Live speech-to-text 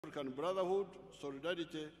African brotherhood,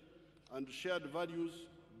 solidarity, and shared values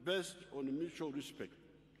based on mutual respect.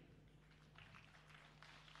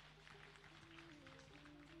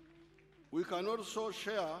 We can also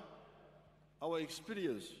share our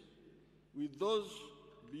experience with those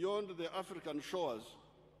beyond the African shores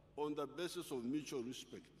on the basis of mutual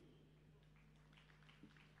respect.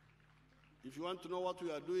 If you want to know what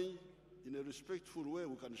we are doing in a respectful way,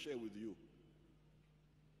 we can share with you,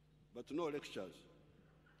 but no lectures.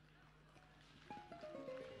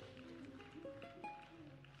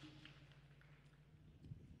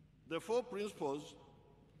 The 4 principles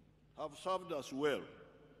have served us well.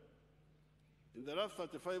 In the last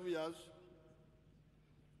 35 years,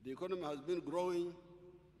 the economy has been growing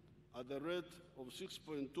at the rate of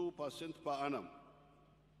 6.2% per annum.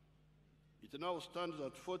 It now stands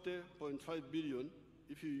at 40.5 billion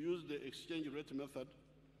if you use the exchange rate method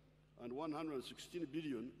and 116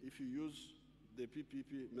 billion if you use the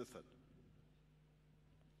PPP method.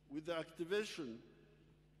 With the activation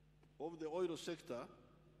of the oil sector,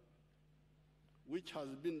 which has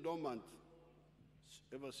been dormant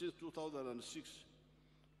ever since 2006,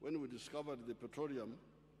 when we discovered the petroleum,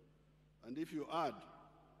 and if you add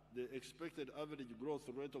the expected average growth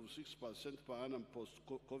rate of 6% per annum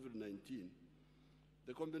post-COVID-19,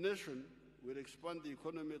 the combination will expand the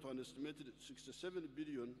economy to an estimated $67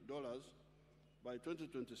 billion by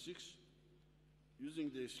 2026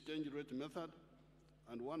 using the exchange rate method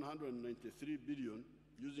and 193 billion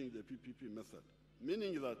using the PPP method,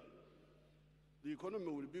 meaning that the economy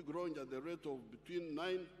will be growing at the rate of between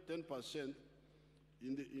 9–10%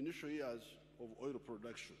 in the initial years of oil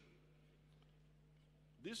production.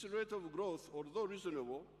 This rate of growth, although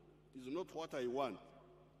reasonable, is not what I want.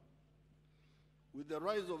 With the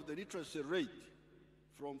rise of the literacy rate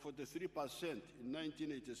from 43% in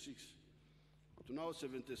 1986 to now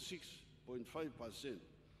 76.5%,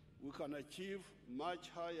 we can achieve much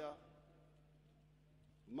higher,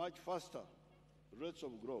 much faster rates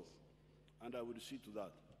of growth, and I will see to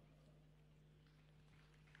that.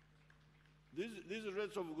 These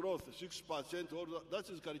rates of growth, 6%, that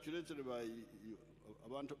is calculated by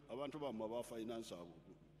abantu bamwe aba finance abo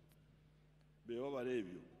beba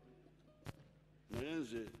barebyo naye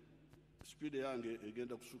nze speed yange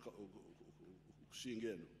egenda kusinga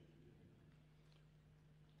eno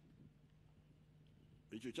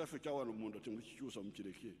ekyo kyaffe kyawano munda temukikyusa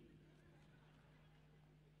mukireke.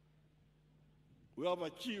 We have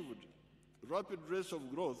achieved rapid rates of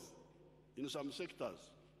growth in some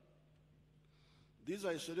sectors. These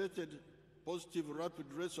isolated positive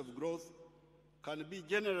rapid rates of growth can be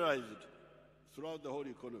generalized throughout the whole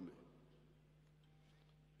economy.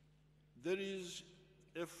 There is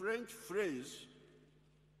a French phrase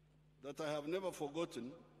that I have never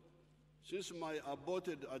forgotten since my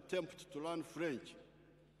aborted attempt to learn French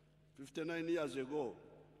 59 years ago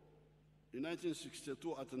in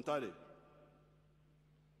 1962 at Ntare.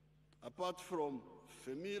 Apart from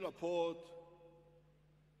fermer la porte,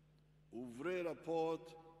 ouvrez la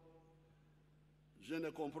porte, je ne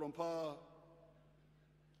comprends pas,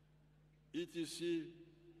 etc.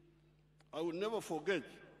 I will never forget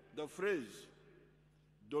the phrase,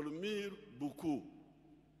 dormir beaucoup.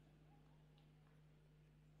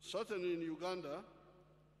 Certainly in Uganda,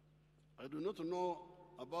 I do not know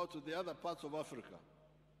about the other parts of Africa.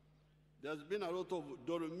 There's been a lot of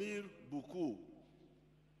dormir beaucoup.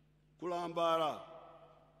 Kulambara,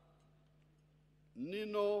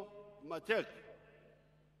 Nino Matek,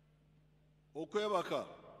 Okwebaka,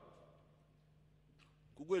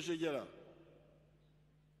 Kugweshegera,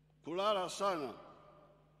 Kulala Sana,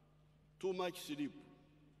 too much sleep.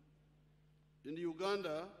 In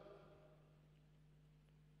Uganda,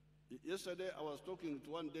 yesterday I was talking to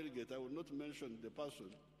one delegate, I will not mention the person,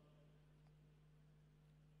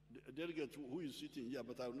 the delegate who is sitting here,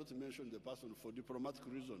 but I will not mention the person for diplomatic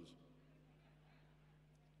reasons.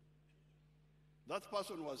 That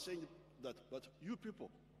person was saying that, but you people,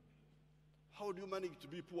 how do you manage to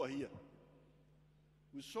be poor here?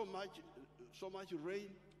 With so much rain,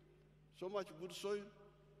 so much good soil,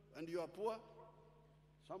 and you are poor?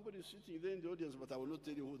 Somebody is sitting there in the audience, but I will not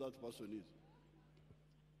tell you who that person is.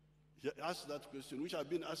 He asked that question, which I've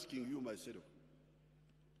been asking you myself.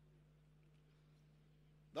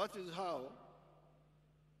 That is how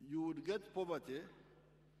you would get poverty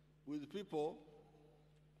with people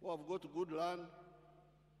who have got good land,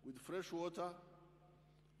 with fresh water,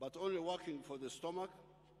 but only working for the stomach,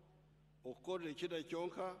 or called the chida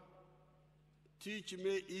chonka, teach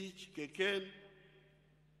me each keken,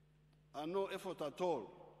 and no effort at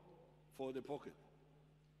all for the pocket.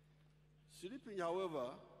 Sleeping,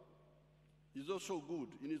 however, is also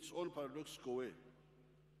good in its own paradoxical way.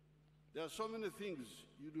 There are so many things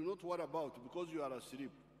you do not worry about because you are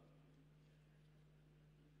asleep.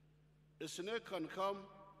 A snake can come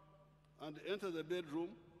and enter the bedroom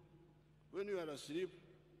when you are asleep,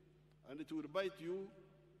 and it will bite you,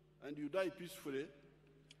 and you die peacefully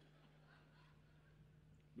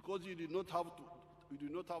because you did not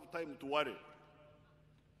have time to worry.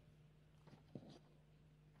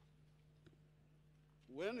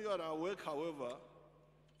 When you are awake, however,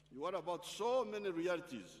 you worry about so many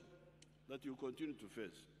realities that you continue to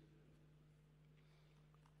face.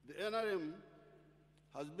 The NRM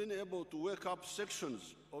has been able to wake up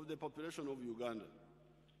sections of the population of Uganda.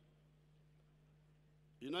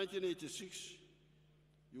 In 1986,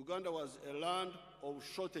 Uganda was a land of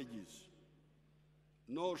shortages.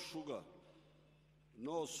 No sugar,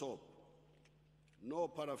 no soap, no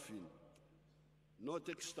paraffin, no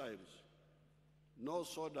textiles, no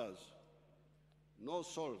sodas, no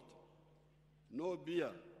salt, no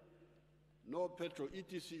beer, no petrol,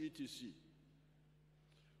 etc., etc.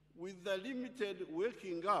 With the limited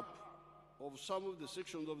waking up of some of the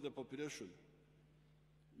sections of the population,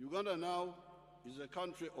 Uganda now is a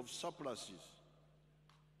country of surpluses.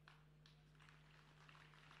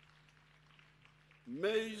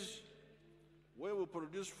 Maize, where we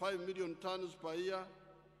produce 5 million tons per year,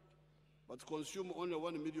 but consume only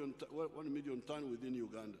 1 million tons within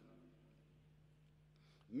Uganda.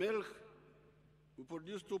 Milk, we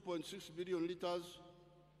produce 2.6 billion liters,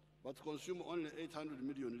 but consume only 800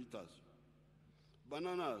 million liters.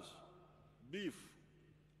 Bananas, beef,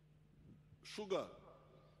 sugar,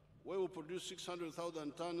 where we produce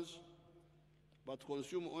 600,000 tons, but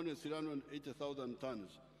consume only 380,000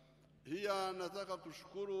 tons. Hiya nataka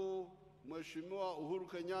kushukuru Mheshimiwa Uhuru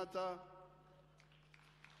Kenyatta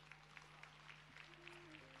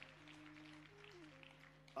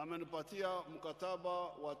amenipatia mkataba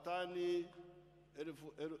wa tani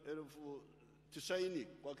 90,000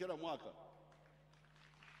 kwa kila mwaka.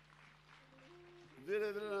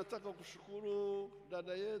 Vile vile nataka kushukuru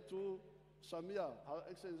dada yetu Samia, Her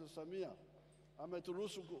Excellency Samia,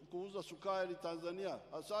 ameturuhusu kuuza sukari Tanzania.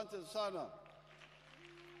 Asante sana.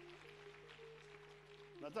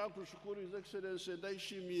 Nataka kushukuru His Excellency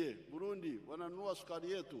Ndaishimie, Burundi, wananunua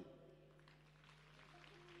sukari yetu.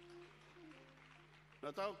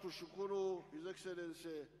 Nataka kushukuru His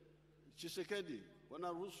Excellency Tshisekedi,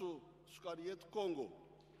 wanaruhusu sukari yetu Kongo.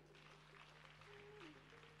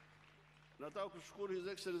 Nataka kushukuru His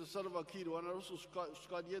Excellency Salva Kiir, wanaruhusu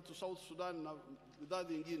sukari yetu South Sudan na bidhaa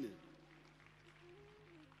nyingine.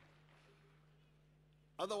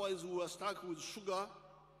 Otherwise, we were stuck with sugar,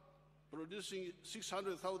 producing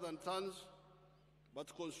 600,000 tons,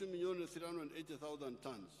 but consuming only 380,000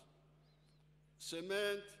 tons.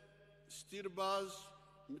 Cement, steel bars,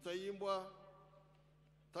 mitaimbwa,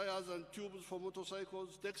 tires and tubes for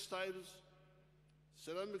motorcycles, textiles,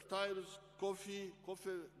 ceramic tiles, coffee,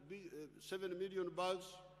 7 million bags,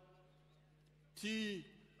 tea.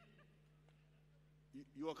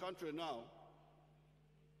 Your country now,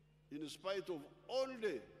 in spite of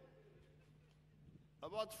only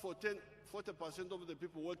about 40% of the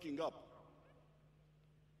people waking up,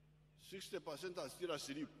 60% are still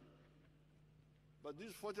asleep. But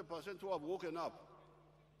these 40% who have woken up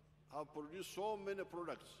have produced so many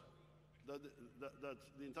products that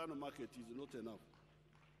the internal market is not enough.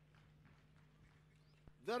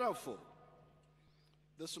 Therefore,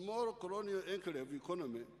 the small colonial enclave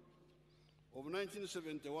economy of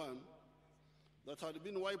 1971 that had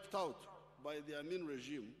been wiped out by the Amin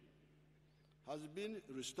regime has been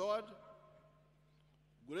restored,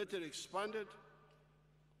 greatly expanded,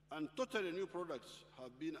 and totally new products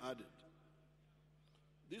have been added.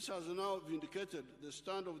 This has now vindicated the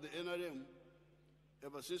stand of the NRM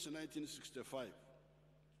ever since 1965,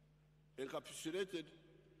 encapsulated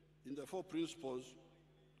in the 4 principles,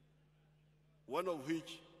 one of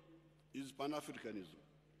which is Pan-Africanism.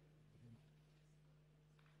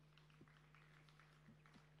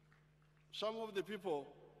 Some of the people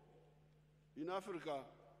in Africa,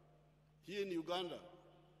 here in Uganda,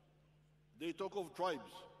 they talk of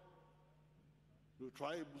tribes. The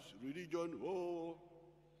tribes, religion, oh.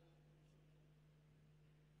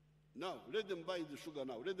 Now, let them buy the sugar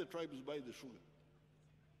now. Let the tribes buy the sugar.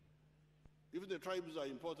 If the tribes are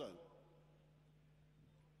important,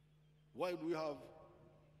 why do we have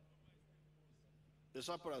a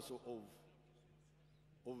surplus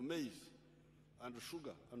of maize and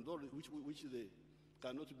sugar, and all which they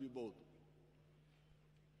cannot be bought?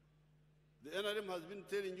 The NRM has been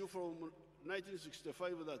telling you from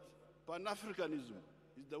 1965 that Pan-Africanism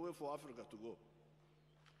is the way for Africa to go.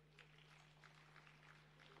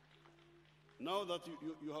 Now that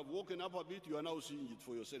you have woken up a bit, you are now seeing it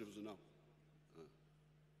for yourselves now.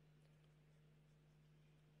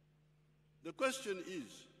 The question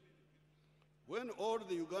is, when all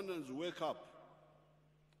the Ugandans wake up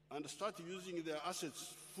and start using their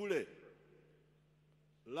assets fully,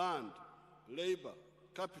 land, labor,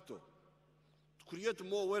 capital, to create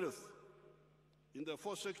more wealth in the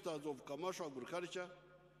four sectors of commercial agriculture,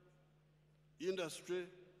 industry,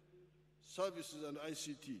 services, and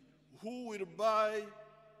ICT, who will buy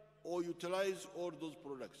or utilize all those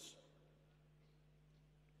products?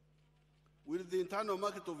 Will the internal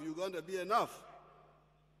market of Uganda be enough?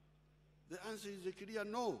 The answer is a clear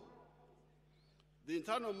no. The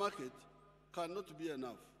internal market cannot be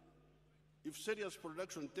enough. If serious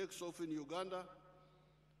production takes off in Uganda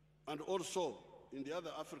and also in the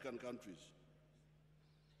other African countries.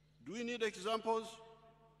 Do we need examples?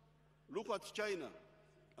 Look at China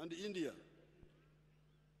and India.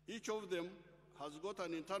 Each of them has got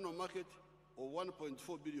an internal market of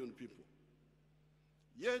 1.4 billion people.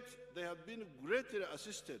 Yet they have been greatly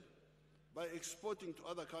assisted by exporting to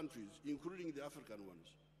other countries, including the African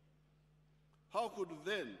ones. How could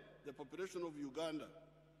then the population of Uganda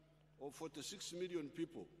of 46 million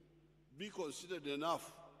people be considered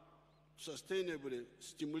enough to sustainably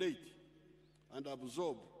stimulate and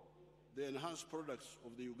absorb the enhanced products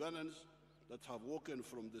of the Ugandans that have woken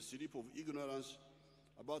from the sleep of ignorance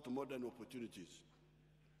about modern opportunities?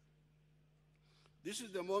 This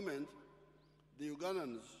is the moment the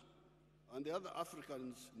Ugandans and the other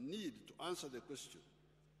Africans need to answer the question.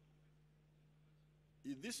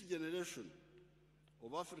 Is this generation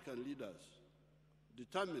of African leaders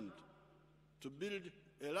determined to build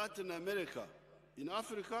a Latin America in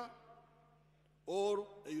Africa or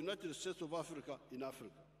a United States of Africa in Africa?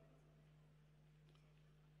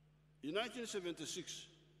 In 1976,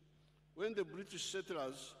 when the British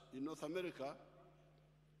settlers in North America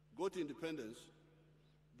got independence,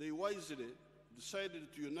 they wisely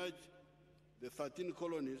decided to unite the 13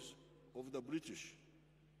 colonies of the British,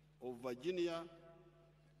 of Virginia,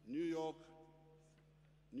 New York,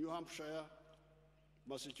 New Hampshire,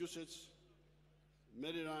 Massachusetts,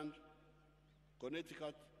 Maryland,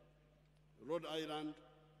 Connecticut, Rhode Island,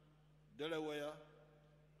 Delaware,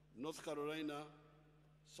 North Carolina,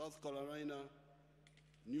 South Carolina,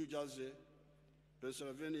 New Jersey,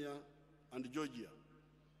 Pennsylvania, and Georgia.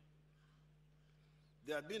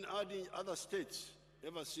 They have been adding other states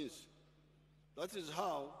ever since. That is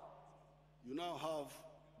how you now have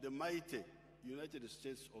the mighty United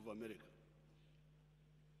States of America.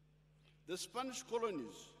 The Spanish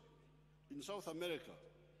colonies in South America,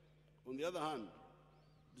 on the other hand,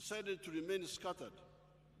 decided to remain scattered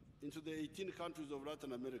into the 18 countries of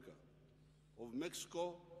Latin America, of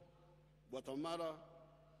Mexico, Guatemala,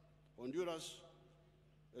 Honduras,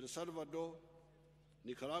 El Salvador,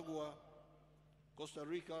 Nicaragua, Costa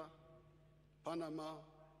Rica, Panama,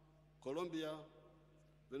 Colombia,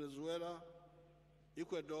 Venezuela,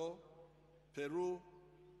 Ecuador, Peru,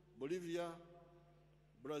 Bolivia,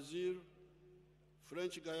 Brazil,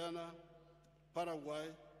 French Guyana, Paraguay,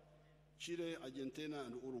 Chile, Argentina,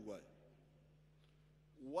 and Uruguay.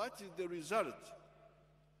 What is the result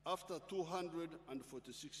after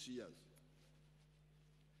 246 years?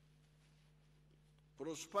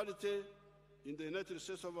 Prosperity in the United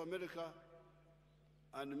States of America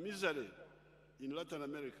and misery in Latin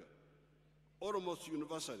America, almost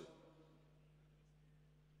universally.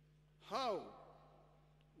 How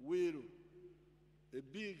will a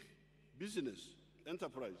big business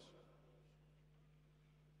enterprise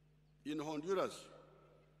in Honduras,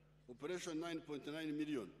 population 9.9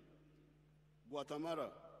 million, Guatemala,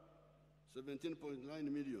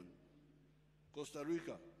 17.9 million, Costa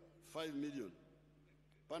Rica, 5 million,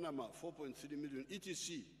 Panama, 4.3 million,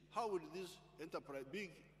 etc. How will these enterprise,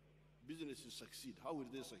 big businesses succeed? How will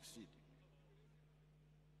they succeed?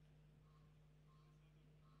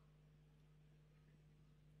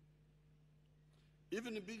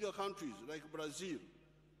 Even bigger countries like Brazil,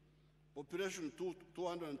 population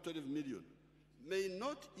 212 million, may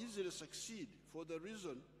not easily succeed for the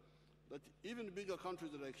reason that even bigger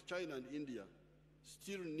countries like China and India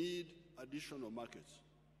still need additional markets.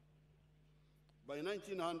 By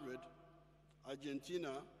 1900,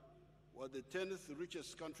 Argentina was the 10th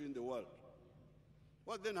richest country in the world.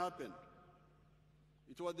 What then happened?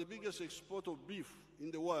 It was the biggest exporter of beef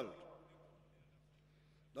in the world.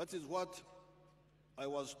 That is what I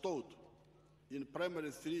was taught in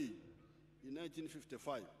primary 3 in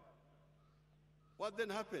 1955. What then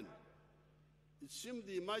happened? It seemed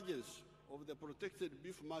the emergence of the protected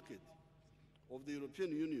beef market of the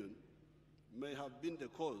European Union may have been the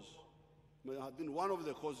cause, may have been one of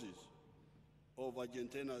the causes of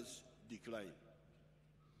Argentina's decline.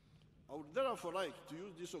 I would therefore like to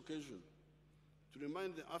use this occasion to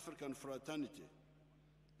remind the African fraternity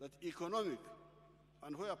that economic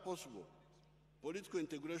and, where possible, political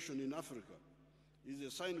integration in Africa is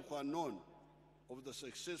a sine qua non of the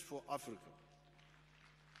successful Africa.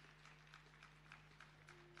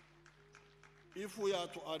 If we are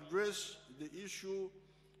to address the issue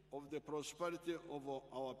of the prosperity of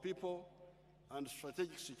our people and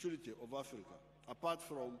strategic security of Africa, apart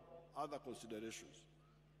from other considerations,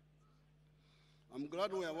 I'm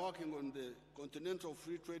glad we are working on the Continental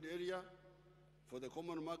Free Trade Area for the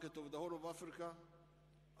common market of the whole of Africa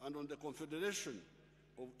and on the Confederation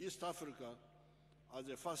of East Africa as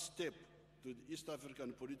a first step to the East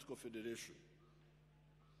African Political Federation.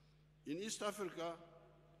 In East Africa,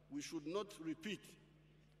 we should not repeat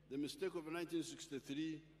the mistake of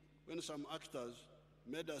 1963 when some actors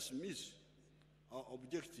made us miss our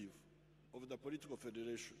objective of the political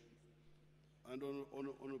federation. And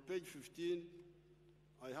on page 15,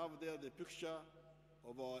 I have there the picture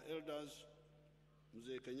of our elders,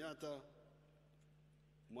 Mzee Kenyatta,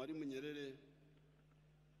 Mwalimu Nyerere,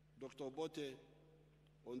 Dr. Obote,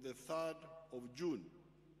 on the 3rd of June,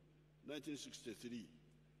 1963.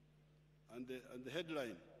 And the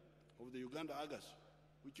headline of the Uganda August,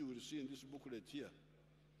 which you will see in this booklet here,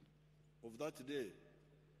 of that day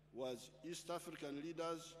was East African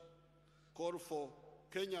leaders call for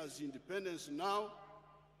Kenya's independence now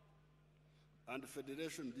and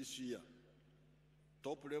federation this year.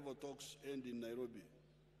 Top-level talks end in Nairobi,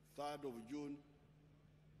 3rd of June,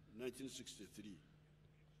 1963.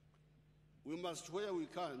 We must, where we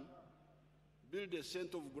can, build a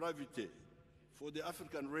center of gravity for the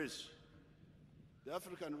African race. The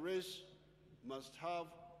African race must have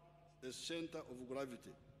a center of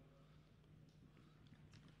gravity.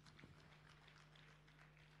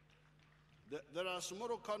 There are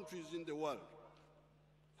smaller countries in the world.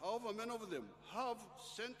 However, many of them have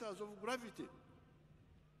centers of gravity.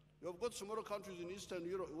 You have got smaller countries in Eastern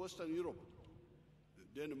Europe, Western Europe,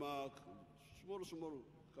 Denmark, small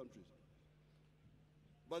countries.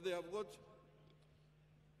 But they have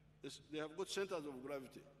got centers of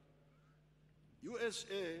gravity.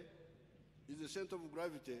 USA is a center of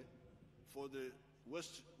gravity for the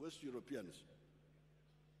West Europeans.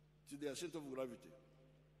 It is their center of gravity.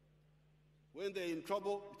 When they're in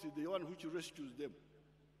trouble, it is the one which rescues them.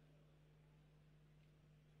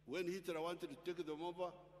 When Hitler wanted to take them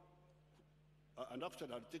over, and after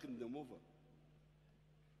had taken them over,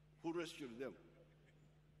 who rescued them?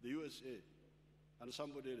 The USA and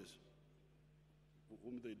somebody else,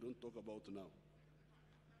 whom they don't talk about now.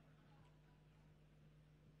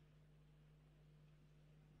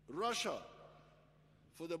 Russia,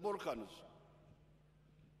 for the Balkans.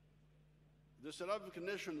 The Slavic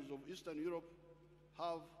nations of Eastern Europe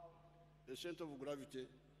have a center of gravity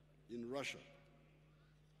in Russia.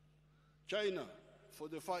 China for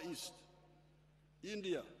the Far East.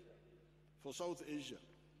 India for South Asia.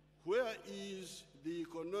 Where is the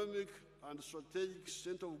economic and strategic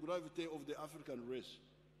center of gravity of the African race?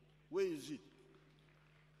 Where is it?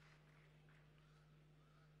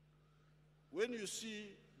 When you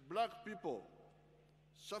see black people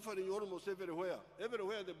suffering almost everywhere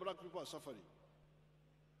the black people are suffering.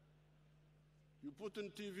 You put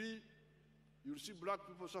on TV, you'll see black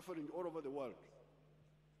people suffering all over the world.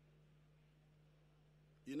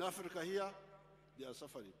 In Africa here, they are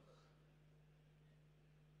suffering.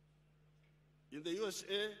 In the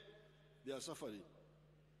USA, they are suffering.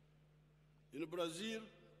 In Brazil,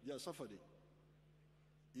 they are suffering.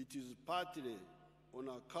 It is partly on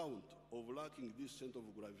account of lacking this center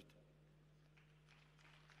of gravity.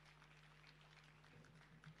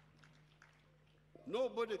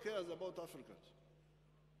 Nobody cares about Africans.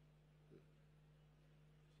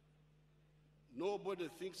 Nobody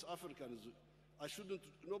thinks Africans,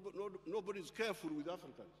 nobody is careful with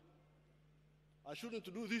Africans. I shouldn't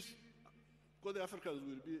do this because the Africans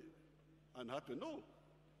will be unhappy. No.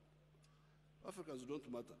 Africans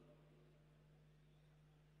don't matter.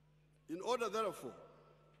 In order, therefore,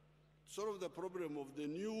 to solve the problem of the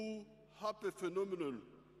new happy phenomenon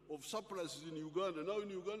of surpluses in Uganda. Now in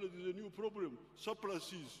Uganda there's a new problem,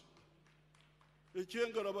 surpluses.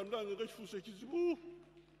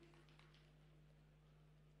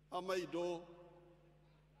 Amaido,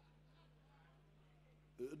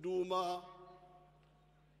 Duma,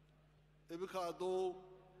 Ebikado,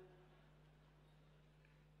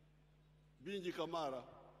 Binji Kamara.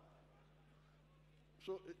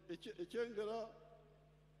 So Echengara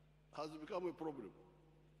has become a problem.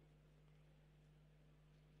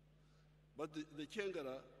 But the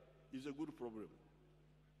Chengara is a good problem.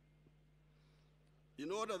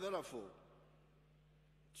 In order, therefore,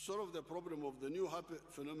 to solve the problem of the new happy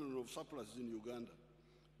phenomenon of surpluses in Uganda,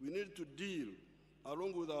 we need to deal,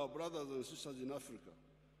 along with our brothers and sisters in Africa,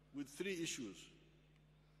 with three issues: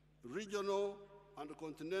 regional and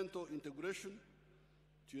continental integration,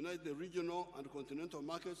 to unite the regional and continental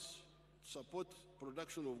markets, to support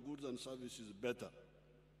production of goods and services better.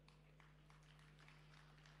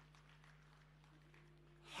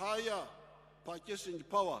 Higher purchasing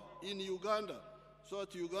power in Uganda so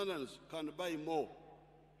that Ugandans can buy more.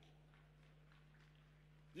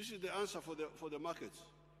 This is the answer for the markets.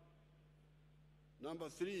 Number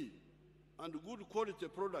three, and good quality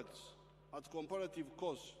products at comparative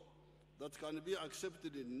costs that can be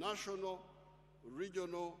accepted in national,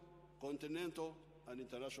 regional, continental, and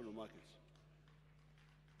international markets.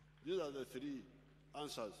 These are the three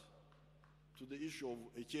answers to the issue of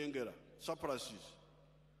Echengera, surpluses,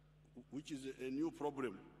 which is a new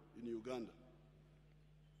problem in Uganda.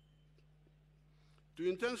 To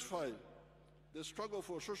intensify the struggle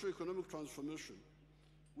for socio-economic transformation,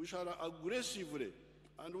 we shall aggressively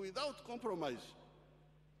and without compromise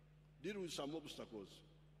deal with some obstacles.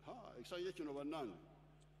 Ekisanja kino bannange,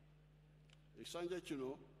 ekisanja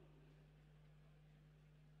kino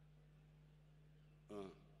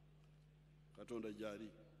Katonda gyali.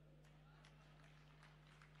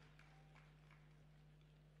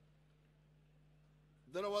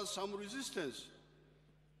 There was some resistance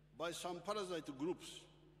by some parasite groups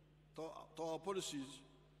to our policies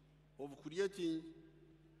of creating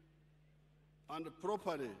and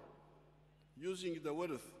properly using the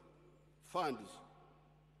wealth funds,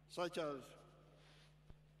 such as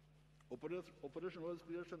Operation Wealth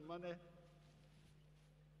Creation Money,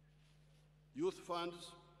 Youth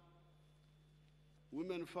Funds,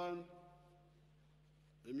 Women Fund,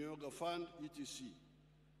 the Myoga Fund, etc.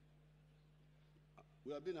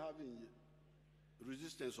 We have been having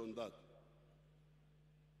resistance on that.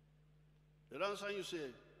 Era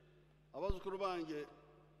nsanyuse abazzukulu bange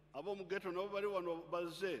ab'omu ghetto nabo bali wano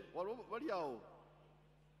bazze bali awo.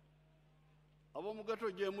 Ab'omu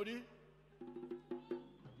ghetto gye muli,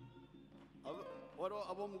 waliwo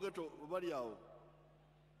ab'omu ghetto bali awo.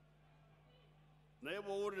 Naye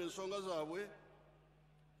bw'owulira ensonga zaabwe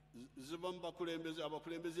ziva mu bakulembeze,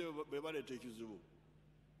 abakulembeze be baleeta ekizibu.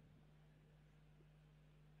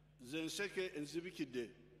 Ze nseke enzibikidde.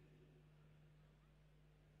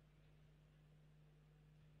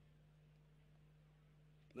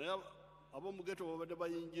 Naye ab'omu ghetto babadde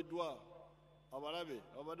bayingiddwa abalabe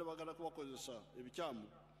abadde bagala kubakozesa ebikyamu,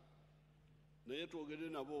 naye twogere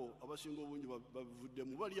nabo abasinga obungi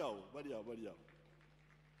babivuddemu. Bali awo.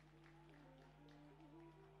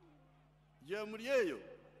 Gye muli eyo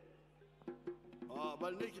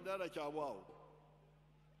balina ekidaala kyabwe awo.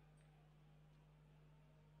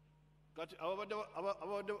 Kati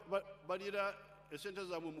ababadde balira esente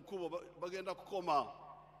zaabwe mu kkubo bagenda kukoma.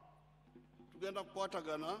 Tugenda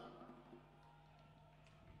kukwatagana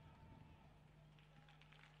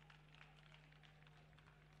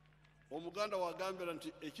Omuganda wagambira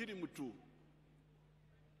nti ekiri mutu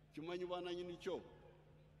kimanyi bwananyini kyo.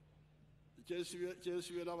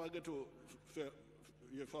 Kyensibye n'abageto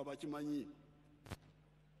yefe abakimanyi.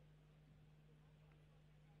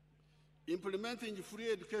 Implementing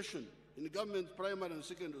free education in government primary and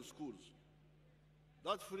secondary schools.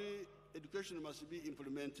 That free education must be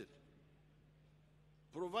implemented.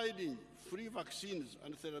 Providing free vaccines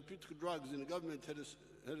and therapeutic drugs in government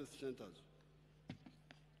health centers.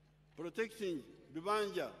 Protecting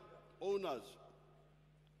Bibanja owners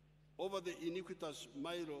over the iniquitous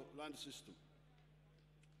Milo land system.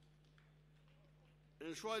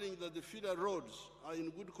 Ensuring that the feeder roads are in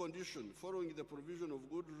good condition following the provision of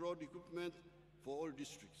good road equipment for all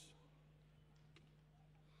districts.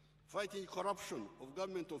 Fighting corruption of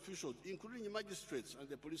government officials, including magistrates and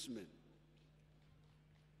the policemen.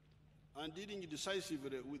 And dealing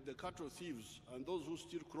decisively with the cattle thieves and those who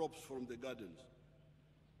steal crops from the gardens.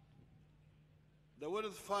 The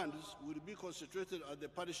wealth funds will be concentrated at the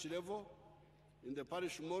parish level in the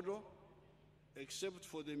parish model, except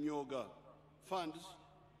for the Myoga funds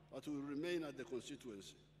that will remain at the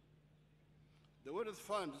constituency. The wealth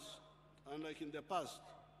funds, unlike in the past,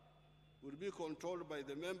 will be controlled by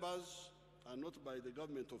the members and not by the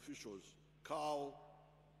government officials. Cow,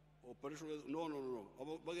 operation, no.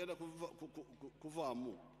 Bagenda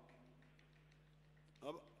kuvaamu.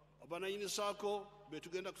 Abananyinisaako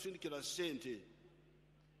betugenda kusindikira ssente.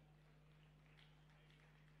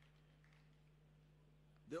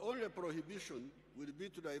 The only prohibition will be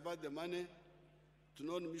to divert the money to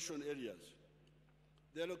non-mission areas.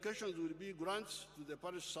 The allocations will be grants to the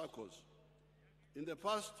parish circles In the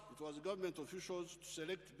past, it was government officials to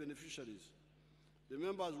select beneficiaries. The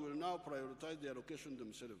members will now prioritize the allocation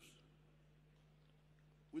themselves.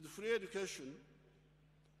 With free education,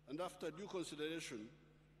 and after due consideration,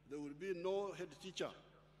 there will be no head teacher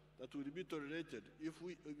that will be tolerated if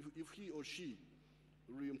he or she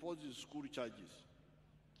reimposes school charges.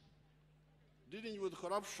 Dealing with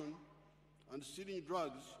corruption and stealing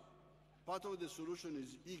drugs, part of the solution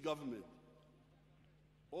is e-government.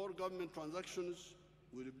 All government transactions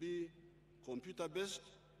will be computer-based,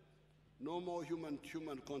 no more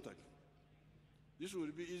human-to-human contact. This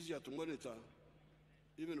will be easier to monitor,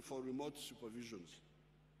 even for remote supervisions.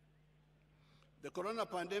 The corona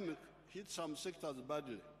pandemic hit some sectors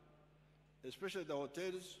badly, especially the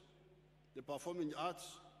hotels, the performing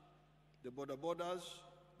arts, the border-borders,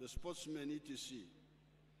 the sportsmen, etc.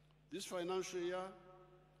 This financial year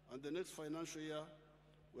and the next financial year,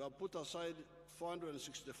 we have put aside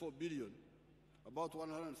 $464 billion, about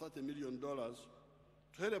 $130 million, to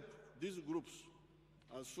help these groups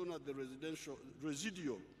as soon as the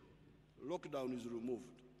residual lockdown is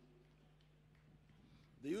removed.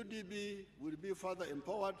 The UDB will be further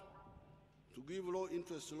empowered to give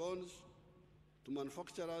low-interest loans to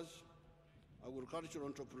manufacturers, agricultural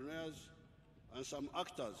entrepreneurs, and some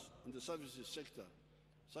actors in the services sector,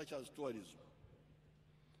 such as tourism.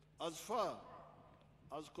 As far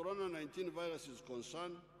as Corona-19 virus is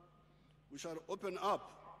concerned, we shall open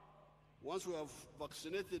up once we have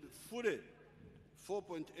vaccinated fully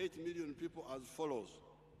 4.8 million people as follows.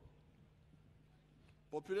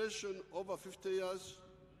 Population over 50 years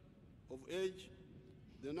of age,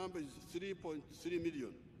 the number is 3.3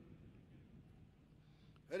 million.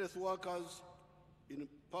 Health workers in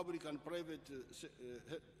public and private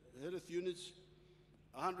health units,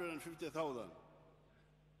 150,000.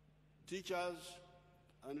 Teachers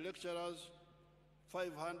and lecturers,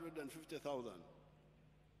 550,000.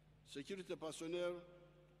 Security personnel,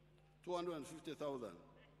 250,000.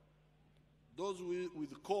 Those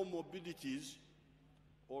with comorbidities,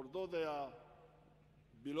 although they are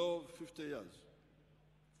below 50 years,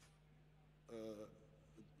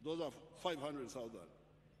 those are 500,000.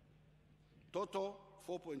 Total,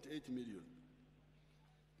 4.8 million.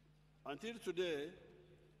 Until today,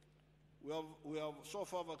 we have so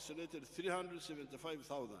far vaccinated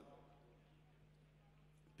 375,000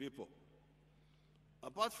 people.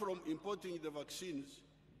 Apart from importing the vaccines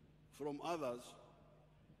from others,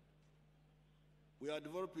 we are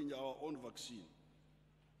developing our own vaccine,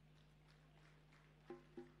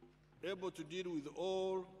 able to deal with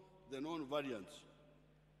all the known variants.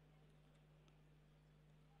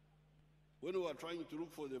 When we are trying to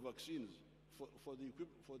look for the vaccines, for the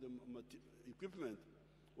equipment,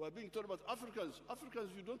 we are being told about Africans.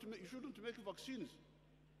 Africans, you shouldn't make vaccines.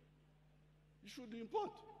 You should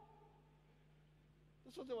import.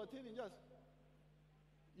 That's what they were telling us.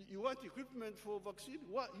 You want equipment for vaccine?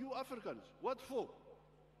 What? You Africans, what for?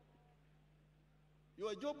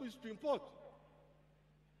 Your job is to import.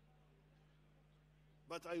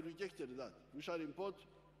 But I rejected that. We shall import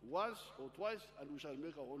once or twice, and we shall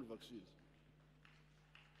make our own vaccines.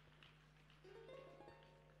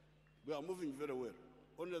 We are moving very well.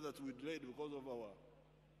 Only that we delayed because of our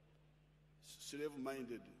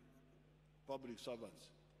slave-minded public servants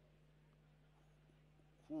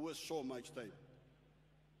who waste so much time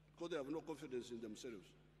because they have no confidence in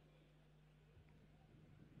themselves.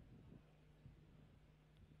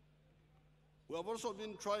 We have also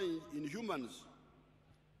been trying in humans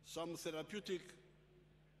some therapeutic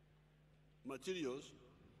materials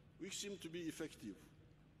which seem to be effective.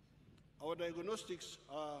 Our diagnostics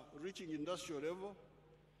are reaching industrial level,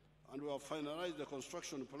 and we have finalized the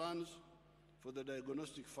construction plans for the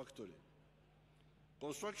diagnostic factory.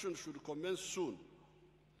 Construction should commence soon.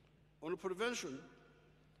 On prevention,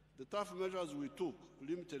 the tough measures we took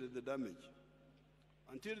limited the damage.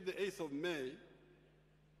 Until the 8th of May,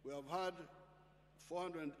 we have had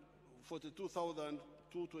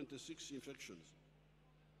 442,226 infections,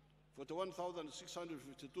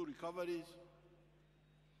 41,652 recoveries,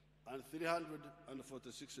 and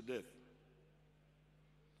 346 deaths.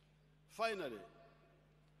 Finally,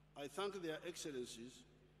 I thank their excellencies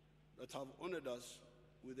that have honored us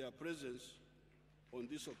with their presence on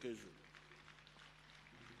this occasion.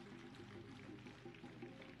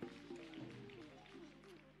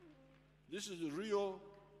 This is real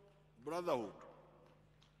brotherhood.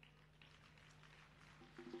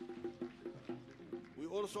 We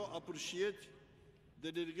also appreciate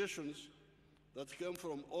the delegations that came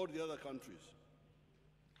from all the other countries.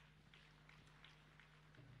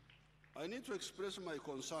 I need to express my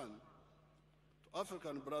concern to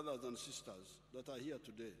African brothers and sisters that are here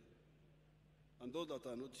today and those that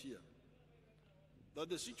are not here, that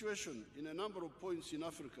the situation in a number of points in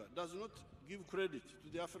Africa does not give credit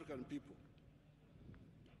to the African people.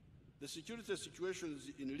 The security situations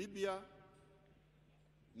in Libya,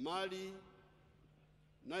 Mali,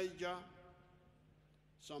 Niger,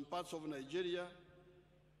 some parts of Nigeria,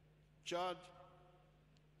 Chad,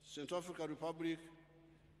 Central African Republic,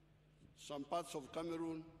 some parts of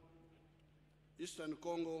Cameroon, Eastern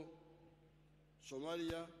Congo,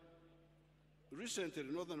 Somalia, recently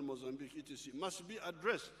northern Mozambique, etc., must be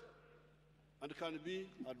addressed and can be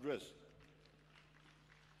addressed.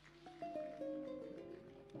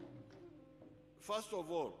 First of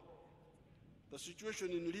all, the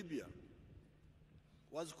situation in Libya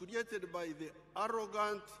was created by the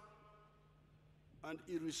arrogant and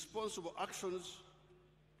irresponsible actions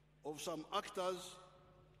of some actors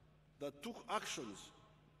that took actions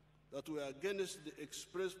that were against the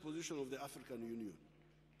express position of the African Union.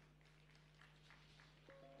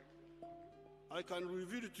 I can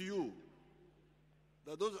reveal to you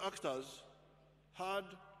that those actors had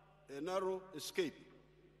a narrow escape.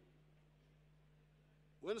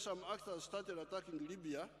 When some actors started attacking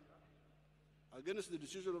Libya against the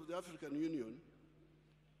decision of the African Union,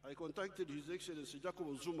 I contacted His Excellency Jacob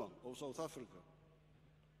Zuma of South Africa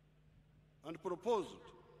and proposed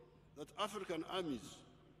that African armies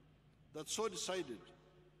that so decided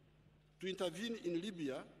to intervene in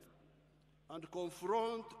Libya and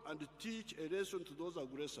confront and teach a lesson to those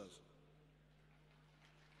aggressors.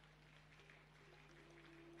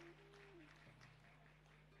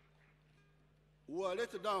 We were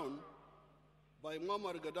let down by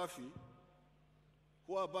Muammar Gaddafi,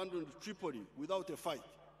 who abandoned Tripoli without a fight.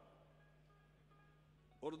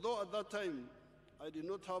 Although at that time I did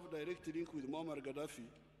not have direct link with Muammar Gaddafi,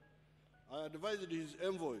 I advised his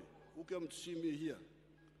envoy, who came to see me here,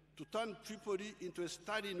 to turn Tripoli into a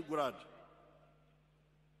Stalingrad.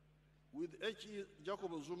 With H.E.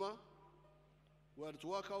 Jacob Zuma, we had to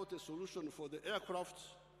work out a solution for the aircrafts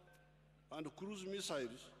and cruise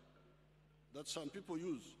missiles that some people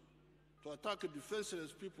use to attack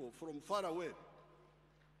defenseless people from far away,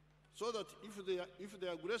 so that if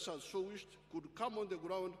the aggressors so wished, could come on the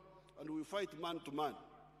ground and we fight man to man.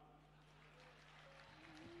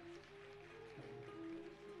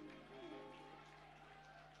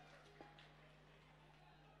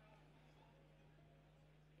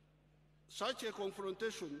 Such a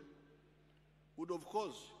confrontation would, of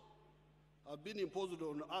course, have been imposed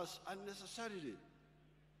on us unnecessarily.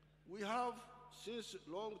 We have, since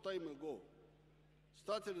a long time ago,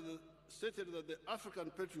 stated that the African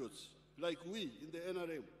patriots, like we in the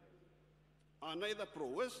NRM, are neither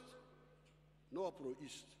pro-West nor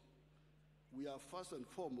pro-East. We are first and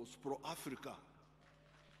foremost pro-Africa.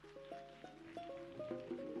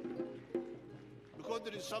 Because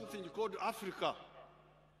there is something called Africa.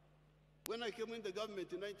 When I came in the government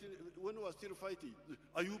when we were still fighting,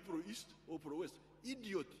 are you pro-East or pro-West?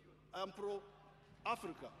 Idiot, I am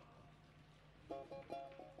pro-Africa.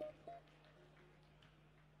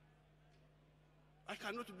 I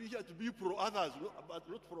cannot be here to be pro-others, but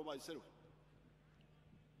not pro myself.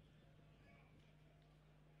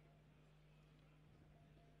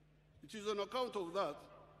 It is on account of that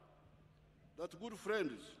that good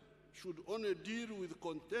friends should only deal with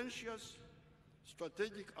contentious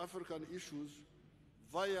strategic African issues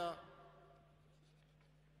via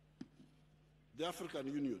the African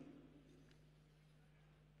Union.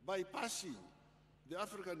 Bypassing the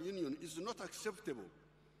African Union is not acceptable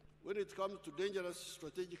when it comes to dangerous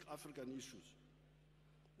strategic African issues.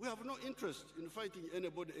 We have no interest in fighting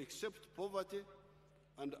anybody except poverty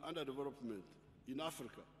and underdevelopment in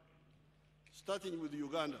Africa, starting with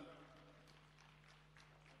Uganda.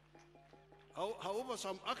 However,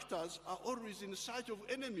 some actors are always in search of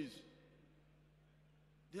enemies.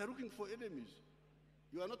 They are looking for enemies.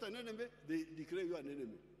 You are not an enemy, they declare you an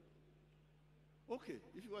enemy. Okay,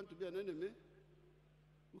 if you want to be an enemy,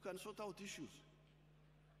 we can sort out issues.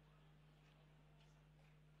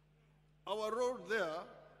 Our role there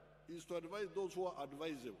is to advise those who are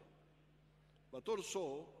advisable, but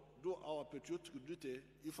also do our patriotic duty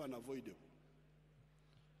if unavoidable.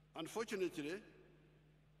 Unfortunately,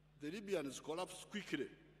 the Libyans collapsed quickly.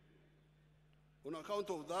 On account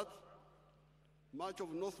of that, much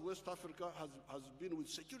of Northwest Africa has been with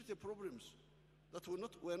security problems that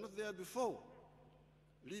were not there before.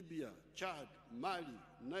 Libya, Chad, Mali,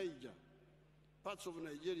 Niger, parts of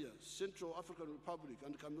Nigeria, Central African Republic,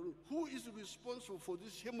 and Cameroon. Who is responsible for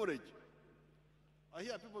this hemorrhage? I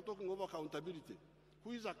hear people talking about accountability.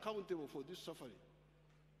 Who is accountable for this suffering?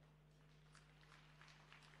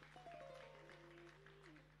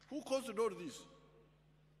 Who caused all this?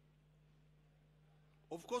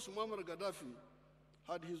 Of course, Muammar Gaddafi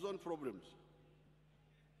had his own problems.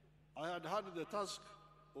 I had had the task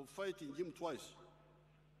of fighting him twice,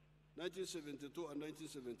 1972 and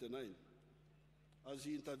 1979, as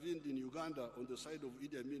he intervened in Uganda on the side of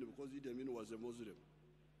Idi Amin because Idi Amin was a Muslim.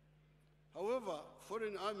 However,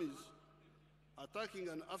 foreign armies attacking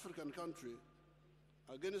an African country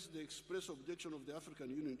against the express objection of the African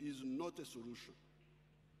Union is not a solution.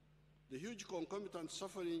 The huge concomitant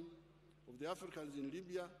suffering of the Africans in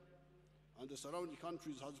Libya and the surrounding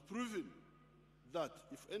countries has proven that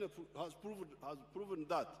if any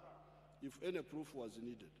proof was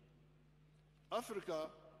needed. Africa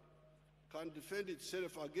can defend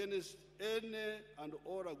itself against any and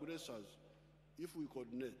all aggressors if we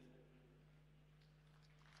coordinate.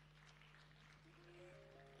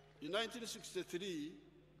 In 1963,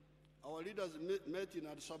 our leaders met in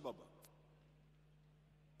Addis Ababa.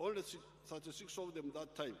 Only 36 of them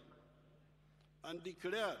that time, and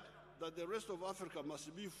declared that the rest of Africa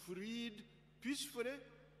must be freed peacefully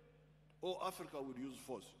or Africa would use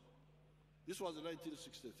force. This was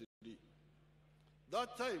 1963.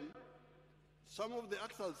 That time, some of the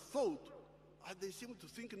actors thought, and they seem to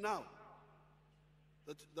think now,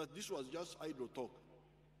 that this was just idle talk.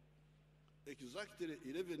 Exactly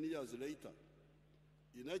 11 years later,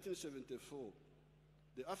 in 1974,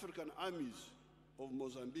 the African armies of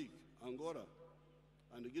Mozambique, Angola,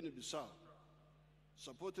 and Guinea-Bissau,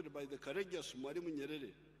 supported by the courageous Mwalimu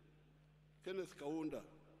Nyerere, Kenneth Kaunda,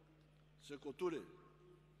 Sekou Touré,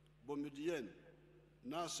 Boumediene,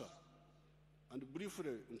 Nasser, and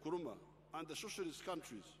briefly Nkrumah, and the socialist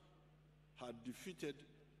countries, had defeated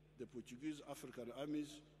the Portuguese African armies,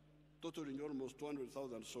 totaling almost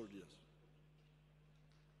 200,000 soldiers.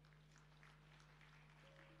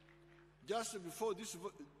 Just before this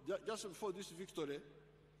victory,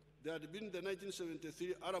 there had been the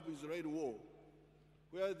 1973 Arab-Israeli War,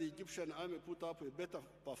 where the Egyptian army put up a better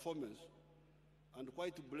performance and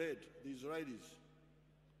quite bled the Israelis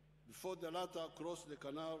before the latter crossed the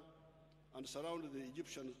canal and surrounded the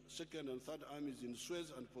Egyptian second and third armies in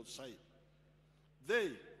Suez and Port Said.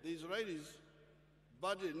 They, the Israelis,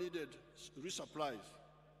 badly needed resupplies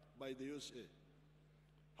by the USA.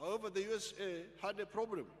 However, the USA had a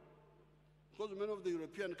problem because many of the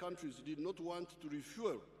European countries did not want to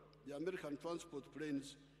refuel the American transport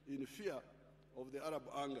planes in fear of the Arab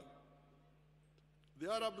anger.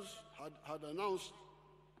 The Arabs had announced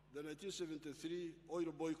the 1973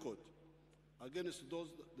 oil boycott against those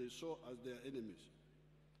they saw as their enemies.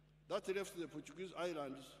 That left the Portuguese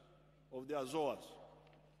islands of the Azores.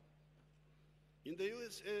 In the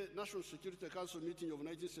USA National Security Council meeting of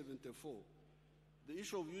 1974, the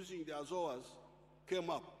issue of using the Azores came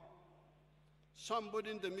up. Somebody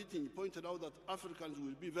in the meeting pointed out that Africans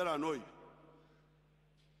will be very annoyed.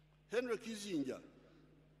 Henry Kissinger,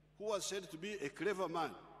 who was said to be a clever man,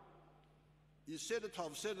 is said to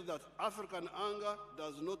have said that African anger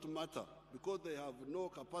does not matter because they have no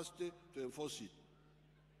capacity to enforce it.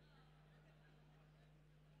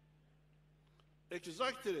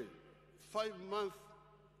 Exactly 5 months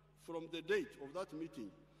from the date of that meeting,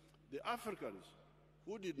 the Africans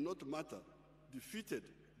who did not matter defeated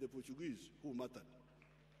the Portuguese who mattered.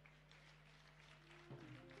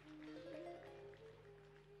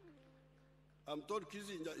 I'm told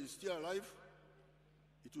Kissinger is still alive.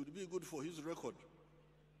 It would be good for his record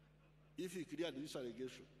if he cleared this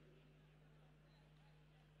allegation.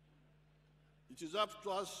 It is up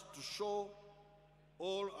to us to show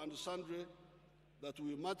all and sundry that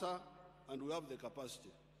we matter and we have the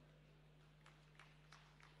capacity.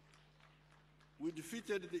 We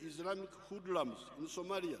defeated the Islamic hoodlums in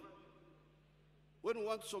Somalia. When we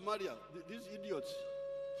went to Somalia, these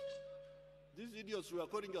idiots were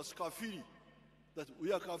calling us kafiri, that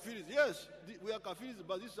we are kafiris. Yes, we are kafiris,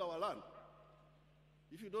 but this is our land.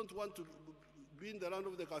 If you don't want to be in the land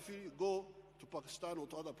of the kafiri, go to Pakistan or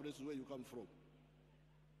to other places where you come from.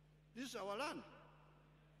 This is our land.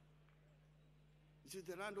 It is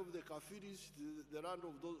the land of the kafiris, the land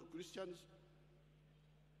of those Christians,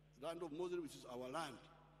 the land of Muslims, which is our land.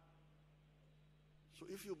 So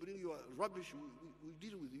if you bring your rubbish, we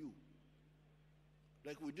deal with you,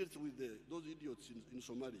 like we did with those idiots in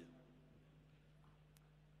Somalia.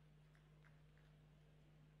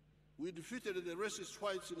 We defeated the racist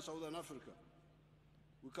whites in Southern Africa.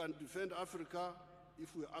 We can defend Africa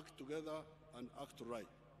if we act together and act right.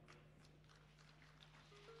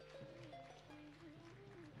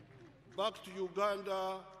 Back to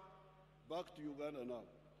Uganda now.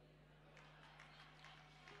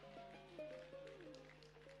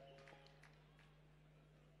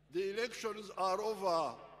 The elections are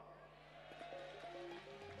over.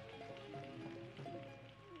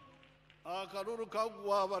 Akaruru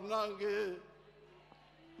kagwa banange.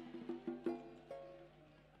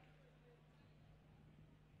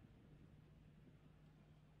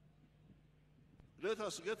 Let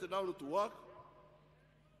us get down to work.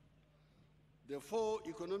 The 4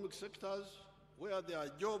 economic sectors where there are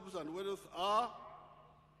jobs and wealth are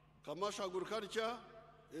commercial agriculture,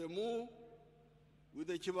 Emu, with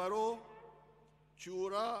the Chibaro,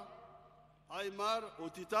 Chura, Aymar,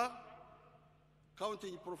 Otita,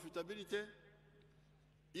 counting profitability,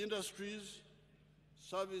 industries,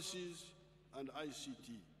 services, and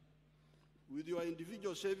ICT. With your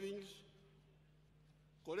individual savings,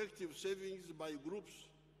 collective savings by groups,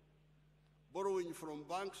 borrowing from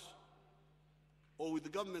banks, or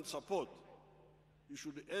with government support, you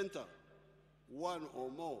should enter one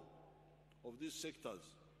or more of these sectors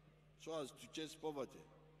so as to chase poverty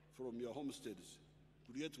from your homesteads,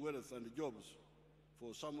 create wealth and jobs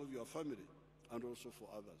for some of your family and also for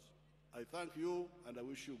others. I thank you and I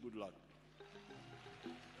wish you good luck.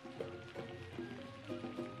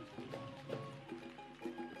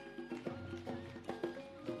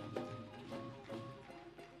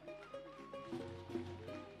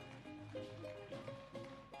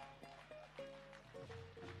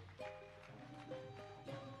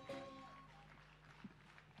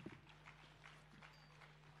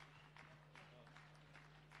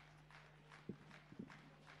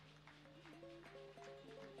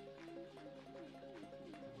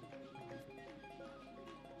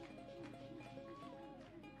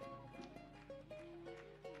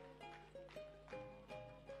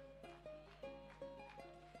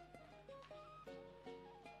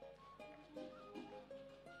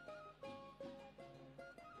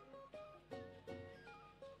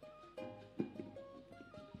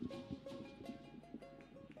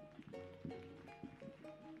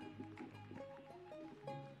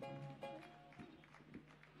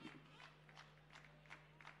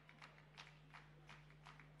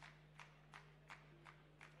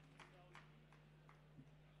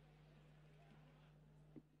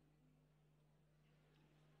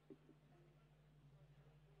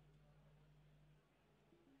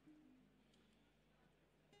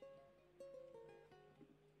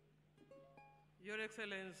 Your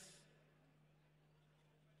Excellence,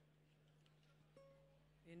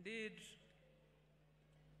 indeed,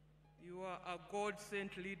 you are a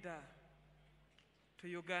God-sent leader to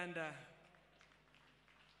Uganda.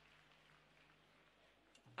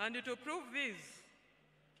 And to prove this,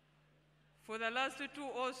 for the last 2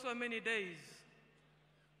 or so many days,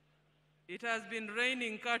 it has been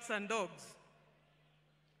raining cats and dogs.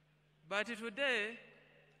 But today,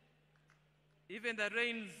 even the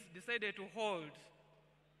rains decided to hold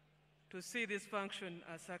to see this function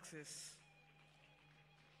a success.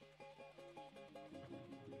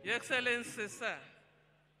 Your Excellency, sir,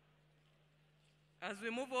 as we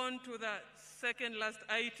move on to the second last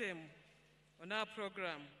item on our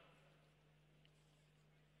program,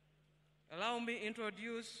 allow me to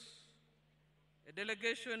introduce a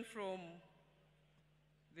delegation from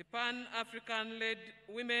the Pan-African-led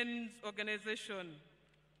Women's Organization,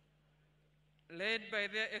 led by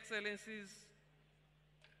their Excellencies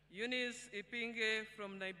Eunice Ipinge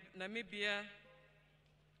from Namibia,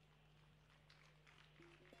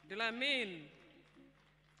 Dlamini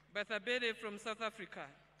Bathabede from South Africa,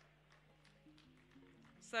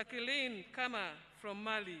 Sakilin Kama from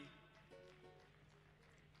Mali,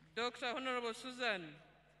 Dr. Honorable Susan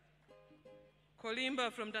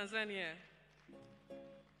Kolimba from Tanzania,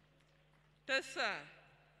 Tessa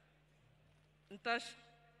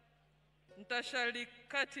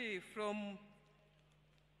Ntashalikati from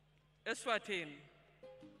Eswatini,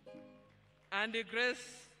 and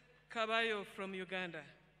Grace Kabayo from Uganda.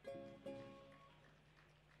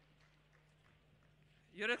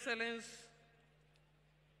 Your Excellency,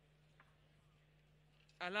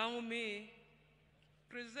 allow me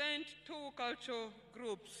present 2 cultural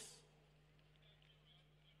groups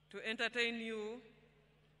to entertain you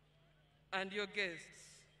and your guests.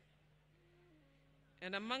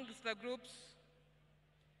 And amongst the groups,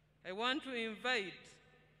 I want to invite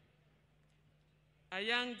a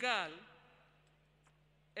young girl,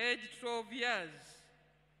 aged 12 years,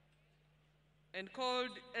 and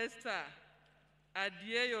called Esther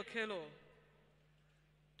Adieyo Kelo,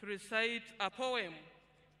 to recite a poem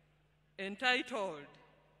entitled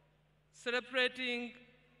Celebrating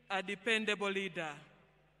a Dependable Leader.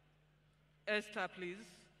 Esther, please,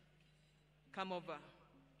 come over.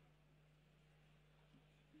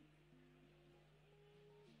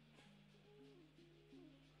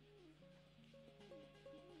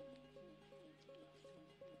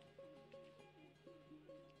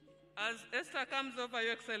 As Esther comes over,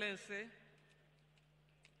 Your Excellency,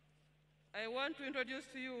 I want to introduce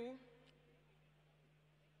to you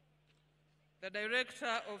the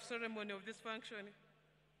Director of Ceremony of this function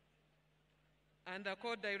and the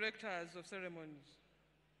co-directors of ceremonies.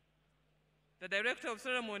 The Director of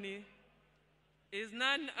Ceremony is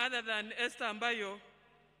none other than Esther Ambayo,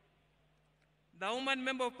 the woman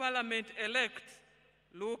Member of Parliament-elect,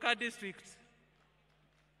 Luuka District.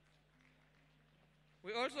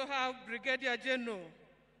 We also have Brigadier General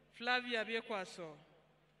Flavia Biekwaso.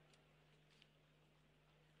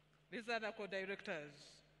 These are the co-directors.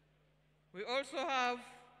 We also have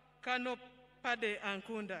Colonel Pade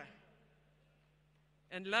Ankunda.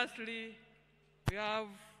 And lastly, we have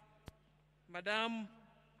Madame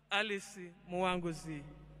Alice Muwanguzi.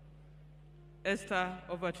 Esther,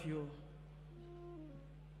 over to you.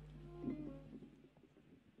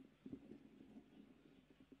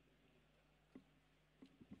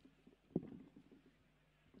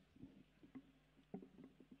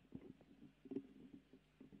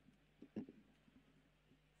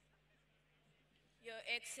 Your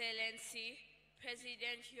Excellency,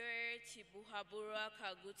 President Yoweri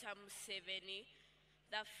Kaguta Museveni,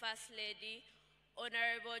 the First Lady,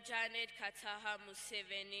 Honorable Janet Kataha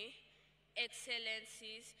Museveni,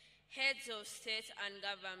 Excellencies, Heads of State and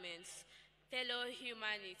Governments, fellow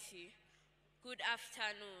humanity, good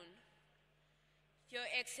afternoon. Your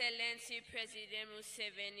Excellency, President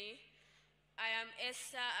Museveni, I am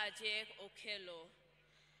Esther Ajek Okello.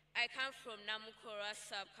 I come from Namukora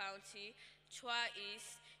Sub-County, Chwa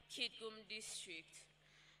East, Kitgum District.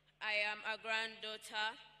 I am a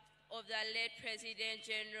granddaughter of the late President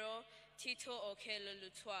General Tito Okello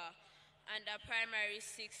Lutwa and a primary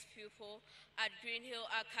 6 pupil at Green Hill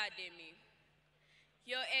Academy.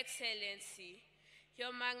 Your Excellency,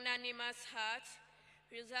 your magnanimous heart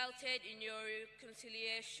resulted in your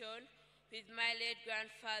reconciliation with my late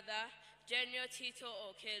grandfather, General Tito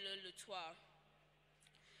Okello Lutwa.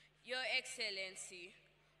 Your Excellency,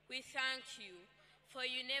 we thank you for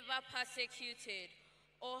you never persecuted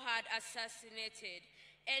or had assassinated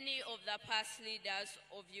any of the past leaders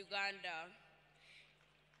of Uganda.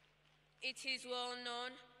 It is well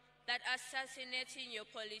known that assassinating your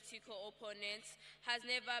political opponents has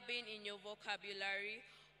never been in your vocabulary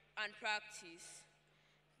and practice.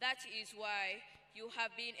 That is why you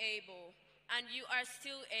have been able, and you are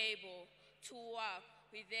still able, to work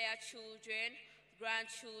with their children,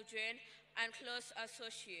 grandchildren, and close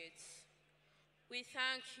associates. We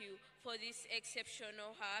thank you for this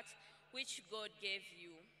exceptional heart which God gave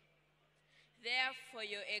you. Therefore,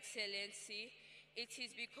 Your Excellency, it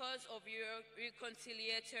is because of your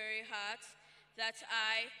reconciliatory heart that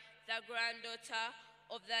I, the granddaughter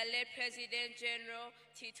of the late President General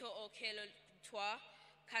Tito Okello Lutwa,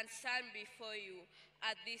 can stand before you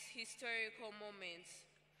at this historical moment.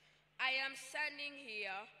 I am standing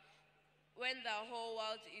here when the whole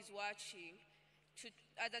world is watching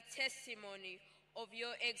as a testimony of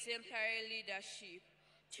your exemplary leadership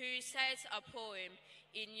to recite a poem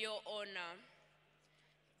in your honor.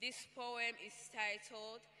 This poem is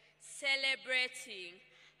titled, Celebrating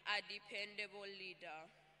a Dependable Leader.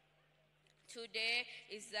 Today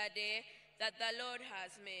is the day that the Lord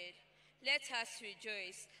has made. Let us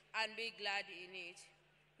rejoice and be glad in it.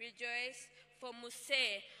 Rejoice, for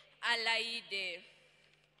Muse Alaide.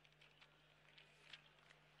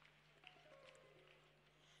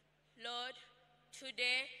 Lord,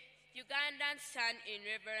 today, Ugandans stand in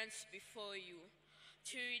reverence before you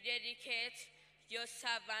to rededicate your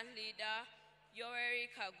servant leader, Yoweri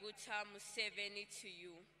Kaguta Museveni, to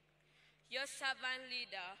you. Your servant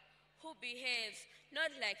leader, who behaves not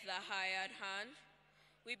like the hired hand,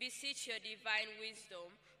 we beseech your divine wisdom,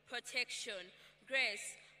 protection,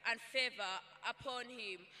 grace, and favor upon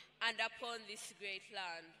him and upon this great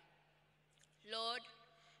land. Lord,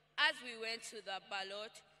 as we went to the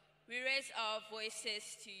ballot, we raise our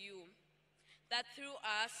voices to you, that through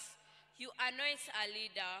us, you anoint a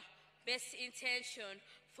leader best intentioned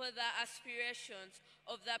for the aspirations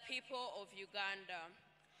of the people of Uganda,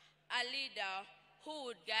 a leader who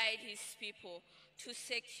would guide his people to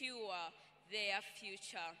secure their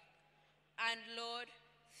future. And Lord,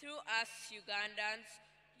 through us Ugandans,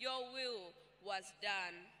 your will was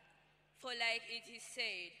done. For like it is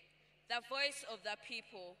said, the voice of the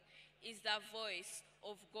people is the voice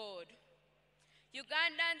of God.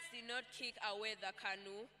 Ugandans did not kick away the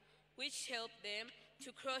canoe, which helped them to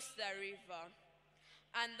cross the river.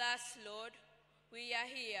 And thus, Lord, we are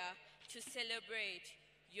here to celebrate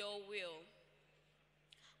your will.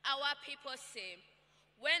 Our people say,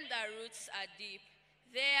 when the roots are deep,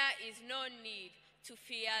 there is no need to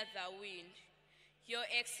fear the wind. Your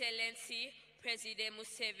Excellency, President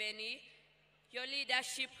Museveni, your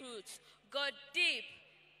leadership roots go deep,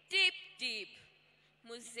 deep, deep.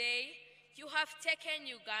 Museveni, you have taken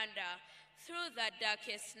Uganda through the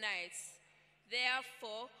darkest nights.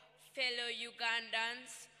 Therefore, fellow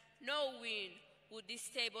Ugandans, no wind would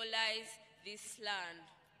destabilize this land.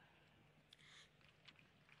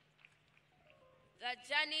 The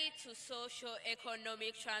journey to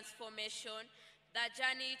socio-economic transformation, the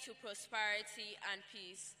journey to prosperity and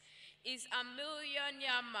peace, is a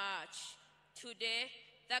million-year march. Today,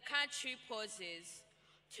 the country pauses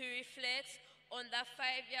to reflect on the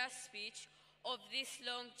 5-year speech of this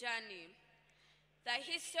long journey. The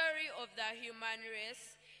history of the human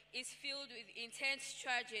race is filled with intense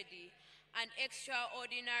tragedy and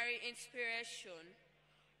extraordinary inspiration.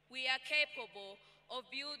 We are capable of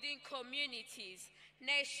building communities,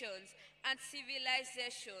 nations, and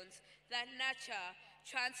civilizations that nurture,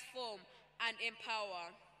 transform, and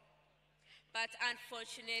empower. But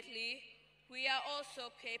unfortunately, we are also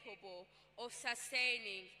capable of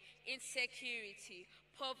sustaining insecurity,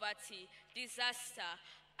 poverty, disaster,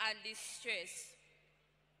 and distress.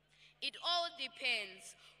 It all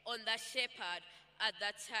depends on the shepherd at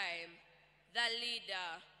that time, the leader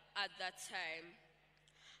at that time.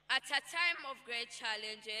 At a time of great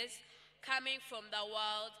challenges coming from the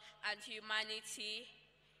world and humanity,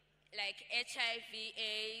 like HIV,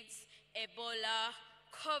 AIDS, Ebola,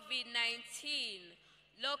 COVID-19,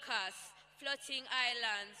 locusts, floating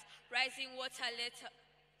islands, rising water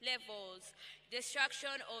levels,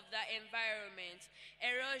 destruction of the environment,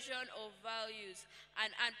 erosion of values,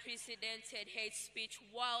 and unprecedented hate speech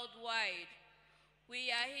worldwide.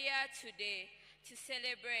 We are here today to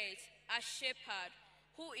celebrate a shepherd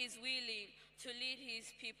who is willing to lead his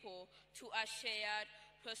people to a shared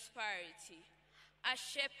prosperity. A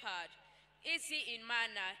shepherd, easy in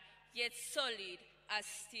manner, yet solid as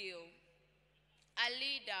steel. A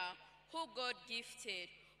leader who God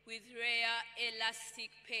gifted with rare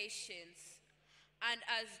elastic patience. And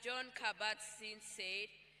as John Kabat-Zinn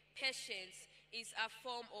said, patience is a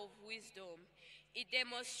form of wisdom. It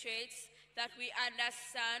demonstrates that we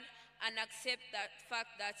understand and accept the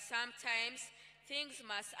fact that sometimes things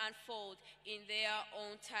must unfold in their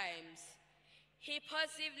own times. He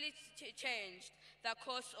positively changed the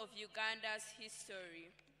course of Uganda's history.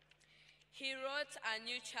 He wrote a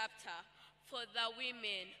new chapter for the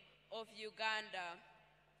women of Uganda,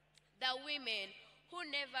 the women who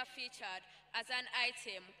never featured as an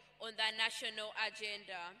item on the national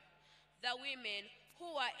agenda, the women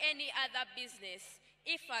who were any other business,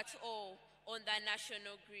 if at all, on the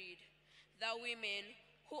national grid, the women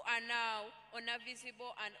who are now on a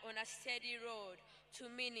visible and on a steady road to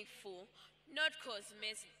meaningful, not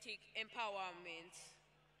cosmetic empowerment.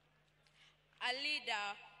 A leader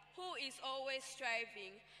who is always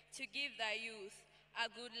striving to give the youth a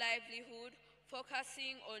good livelihood,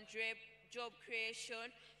 focusing on job creation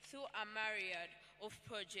through a myriad of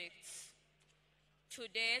projects. To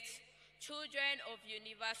date, children of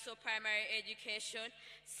universal primary education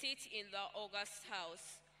sit in the August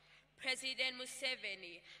House. President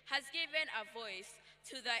Museveni has given a voice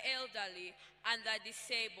to the elderly and the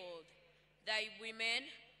disabled. The women,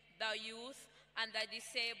 the youth, and the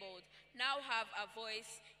disabled now have a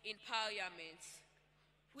voice in Parliament.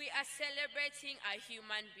 We are celebrating a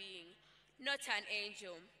human being, not an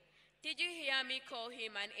angel. Did you hear me call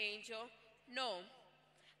him an angel? No.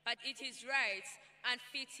 But it is right and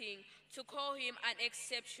fitting to call him an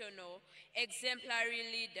exceptional, exemplary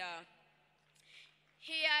leader.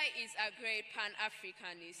 Here is a great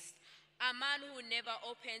Pan-Africanist, a man who never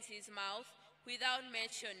opens his mouth without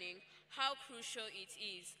mentioning how crucial it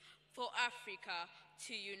is for Africa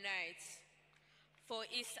to unite, for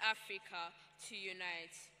East Africa to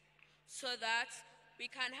unite, so that we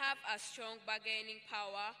can have a strong bargaining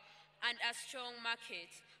power and a strong market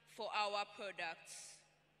for our products.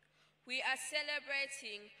 We are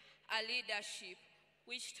celebrating a leadership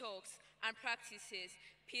which talks and practices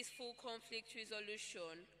peaceful conflict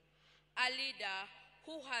resolution, a leader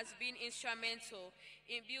who has been instrumental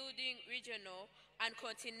in building regional and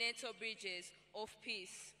continental bridges of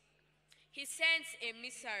peace. He sends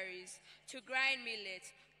emissaries to grind millet,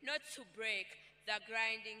 not to break the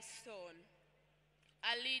grinding stone.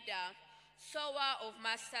 A leader, sower of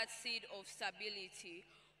mustard seed of stability,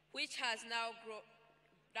 which has now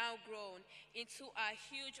grown into a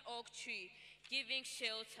huge oak tree, giving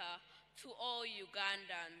shelter to all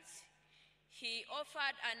Ugandans. He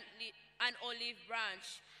offered an olive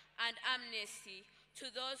branch and amnesty to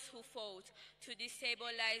those who fought to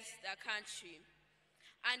destabilize the country.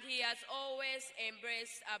 And he has always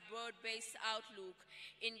embraced a broad-based outlook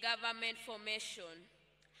in government formation.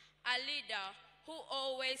 A leader who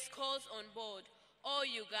always calls on board all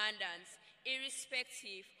Ugandans,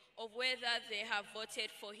 irrespective of whether they have voted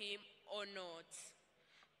for him or not.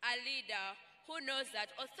 A leader who knows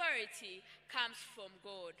that authority comes from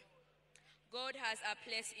God. God has a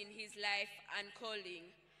place in his life and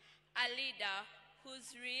calling. A leader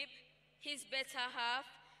whose rib, his better half,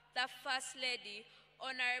 the First Lady,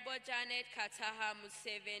 Honorable Janet Kataha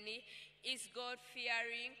Museveni, is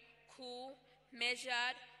God-fearing, cool,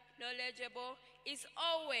 measured, knowledgeable, is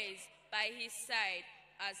always by his side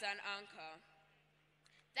as an anchor.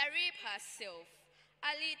 The rib herself,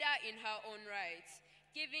 a leader in her own right,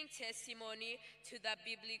 giving testimony to the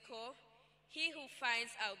biblical, he who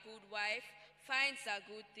finds a good wife finds a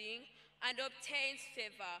good thing and obtains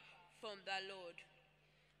favor from the Lord.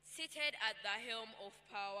 Seated at the helm of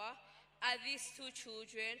power are these two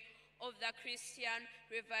children of the Christian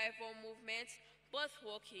revival movement, both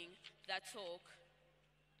walking the talk.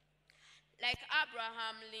 Like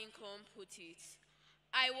Abraham Lincoln put it,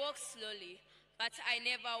 I walk slowly, but I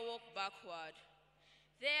never walk backward.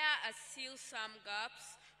 There are still some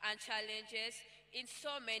gaps and challenges in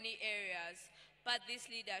so many areas, but this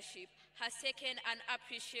leadership has taken an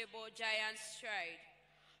appreciable giant stride.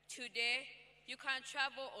 Today, you can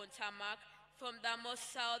travel on tarmac from the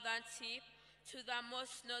most southern tip to the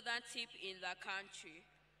most northern tip in the country.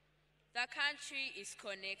 The country is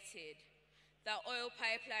connected. The oil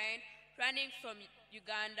pipeline running from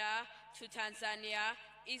Uganda to Tanzania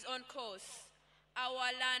is on course.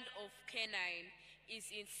 Our land of Canaan is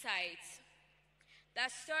in sight. The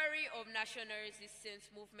story of national resistance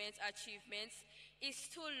movement achievements is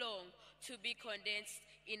too long to be condensed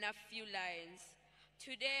in a few lines.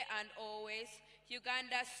 Today and always,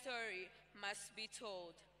 Uganda's story must be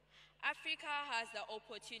told. Africa has the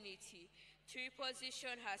opportunity to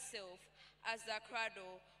reposition herself as the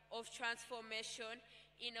cradle of transformation,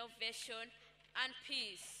 innovation, and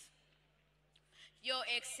peace. Your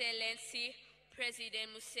Excellency,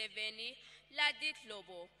 President Museveni, Ladit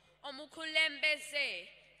Lobo, Omukulembeze,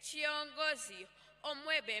 Chiongozi,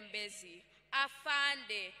 Omwebembezi,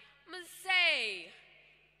 Afande, Mzee.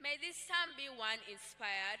 May this time be one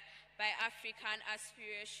inspired by African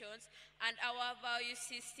aspirations and our value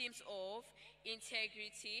systems of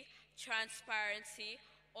integrity, transparency,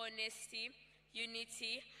 honesty,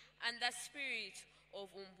 unity, and the spirit of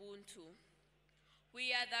Ubuntu. We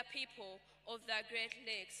are the people of the Great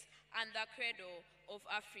Lakes and the cradle of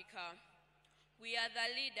Africa. We are the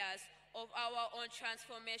leaders of our own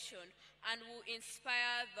transformation and will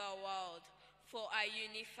inspire the world for a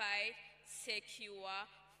unified, secure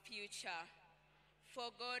future. For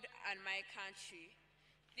God and my country.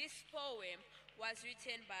 This poem was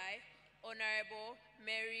written by Honorable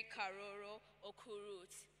Mary Karoro Okurut.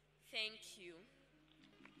 Thank you.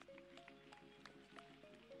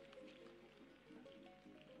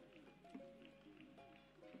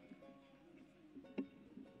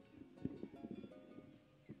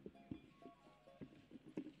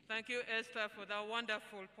 Thank you, Esther, for that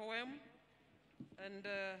wonderful poem. And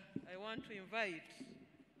I want to invite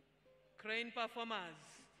crane performers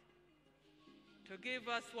to give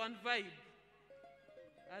us one vibe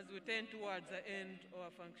as we turn towards the end of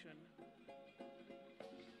our function.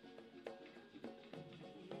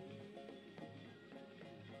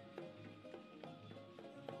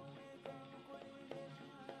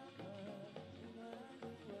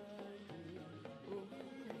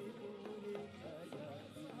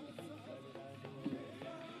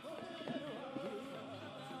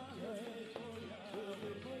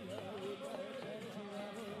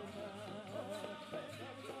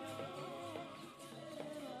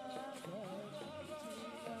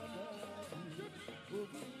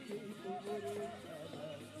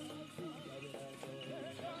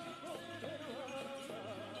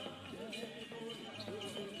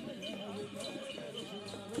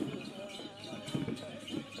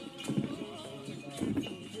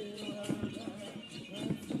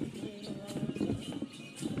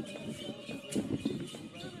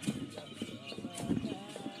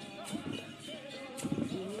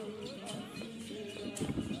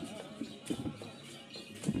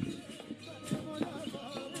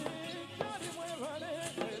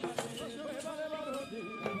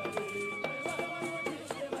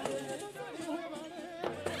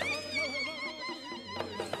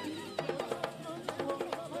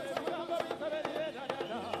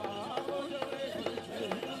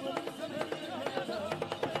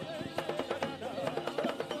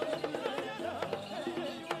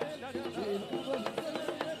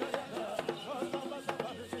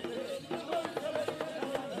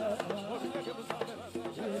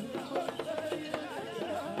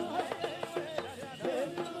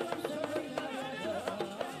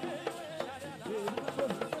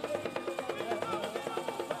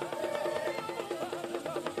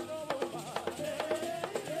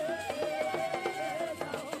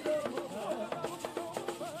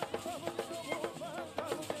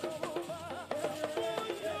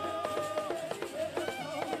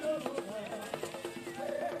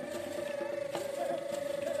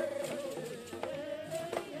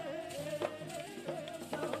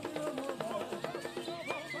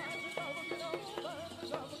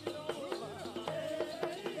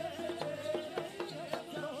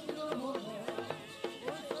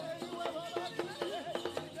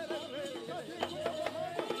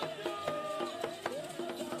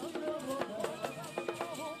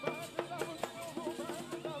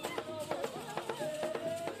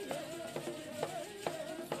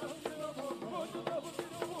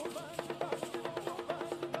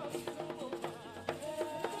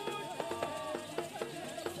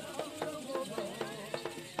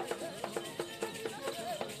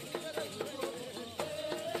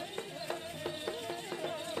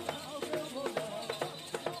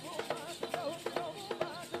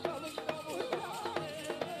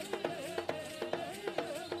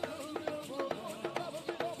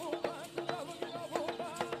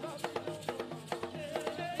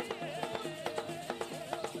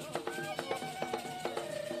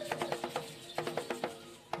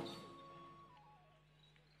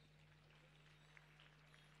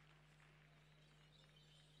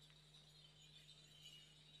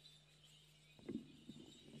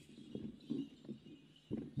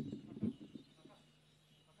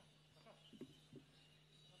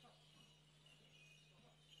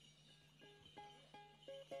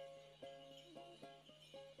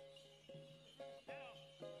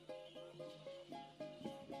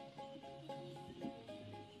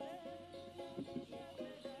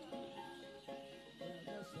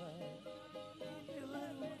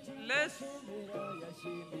 Let's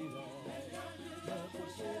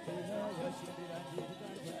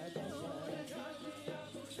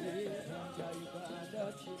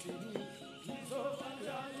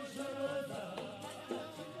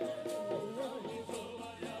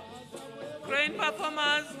Crane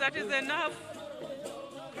performers, that is enough.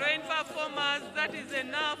 Crane performers, that is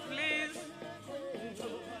enough, please.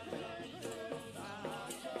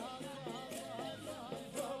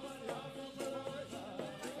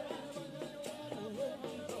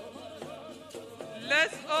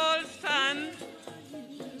 Let's all stand.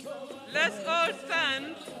 Let's all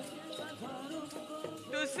stand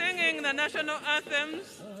to singing the national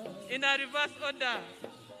anthems in a reverse order.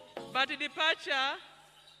 But departure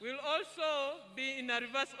will also be in a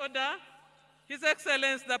reverse order. His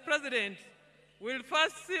Excellency the President will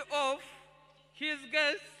first see off his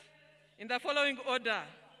guests in the following order.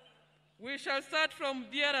 We shall start from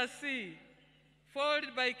DRC,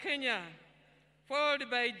 followed by Kenya, followed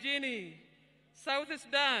by Guinea, South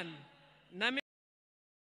Sudan, Namibia,